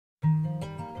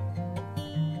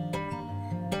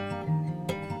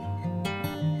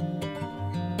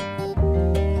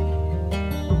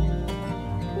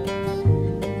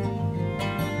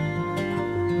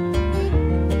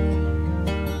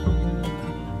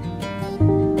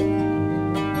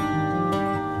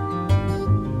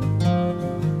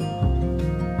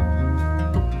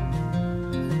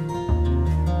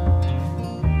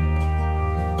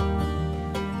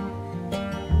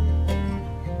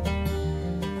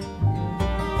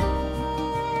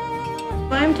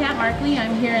I'm Kat Markley.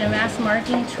 I'm here in a mass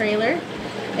marking trailer,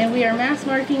 and we are mass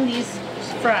marking these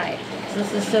fry. So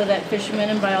this is so that fishermen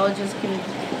and biologists can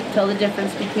tell the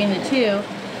difference between the two.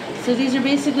 So these are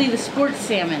basically the sports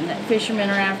salmon that fishermen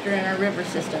are after in our river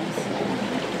systems.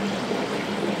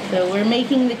 So we're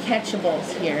making the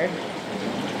catchables here.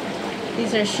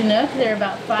 These are Chinook. They're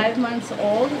about 5 months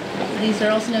old. These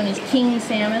are also known as king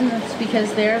salmon. That's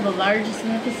because they're the largest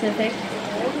in the Pacific.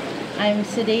 I'm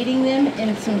sedating them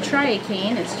in some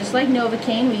triacane. It's just like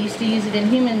Novocaine. We used to use it in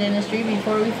human dentistry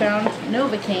before we found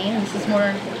Novocaine. This is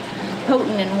more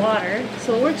potent in water,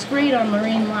 so it works great on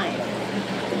marine life.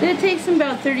 Then it takes them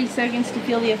about 30 seconds to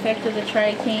feel the effect of the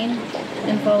triacane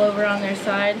and fall over on their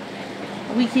side.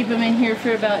 We keep them in here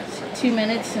for about 2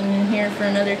 minutes and in here for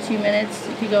another 2 minutes.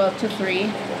 It could go up to 3.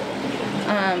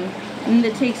 And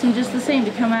it takes them just the same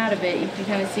to come out of it. You can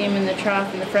kind of see them in the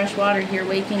trough in the fresh water here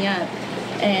waking up.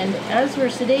 And as we're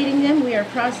sedating them, we are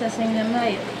processing them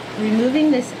by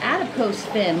removing this adipose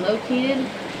fin located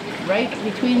right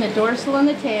between the dorsal and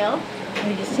the tail. And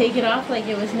we just take it off like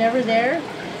it was never there.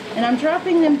 And I'm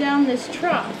dropping them down this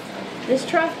trough. This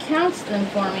trough counts them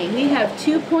for me. We have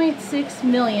 2.6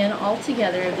 million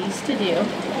altogether of these to do.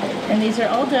 And these are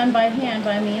all done by hand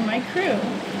by me and my crew.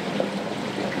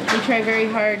 We try very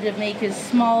hard to make as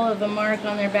small of a mark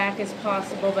on their back as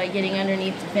possible by getting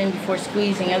underneath the fin before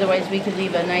squeezing. Otherwise we could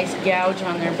leave a nice gouge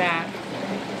on their back.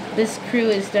 This crew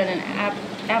has done an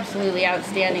absolutely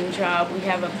outstanding job. We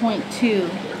have a 0.2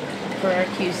 for our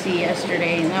QC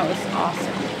yesterday, and that was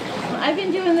awesome. I've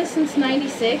been doing this since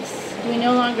 '96. We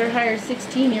no longer hire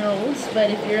 16-year-olds,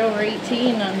 but if you're over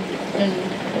 18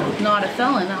 and not a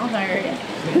felon, I'll hire you.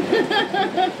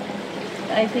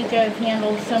 I think I've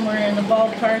handled somewhere in the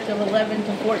ballpark of 11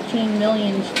 to 14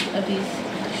 million of these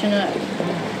Chinook.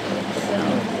 So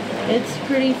it's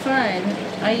pretty fun.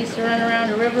 I used to run around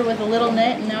a river with a little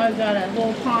net, and now I've got a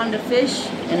whole pond of fish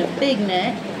and a big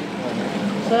net.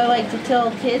 So I like to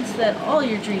tell kids that all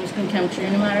your dreams can come true,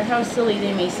 no matter how silly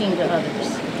they may seem to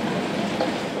others.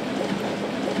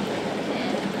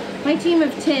 My team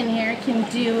of 10 here can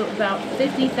do about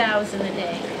 50,000 a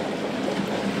day.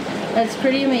 That's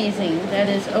pretty amazing. That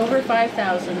is over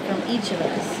 5,000 from each of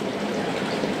us.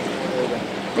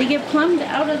 They get plumbed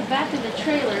out of the back of the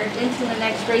trailer into the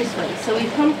next raceway. So we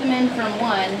pump them in from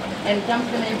one and dump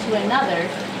them into another.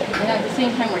 And at the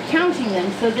same time we're counting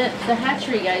them so that the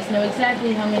hatchery guys know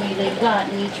exactly how many they've got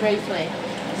in each raceway.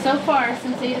 So far,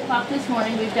 since 8 o'clock this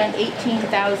morning, we've done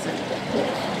 18,000.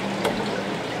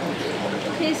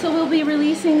 Okay, so we'll be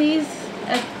releasing these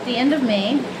at the end of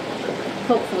May,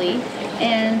 hopefully.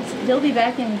 And they'll be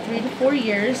back in 3 to 4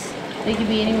 years. They could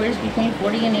be anywhere between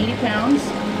 40 and 80 pounds.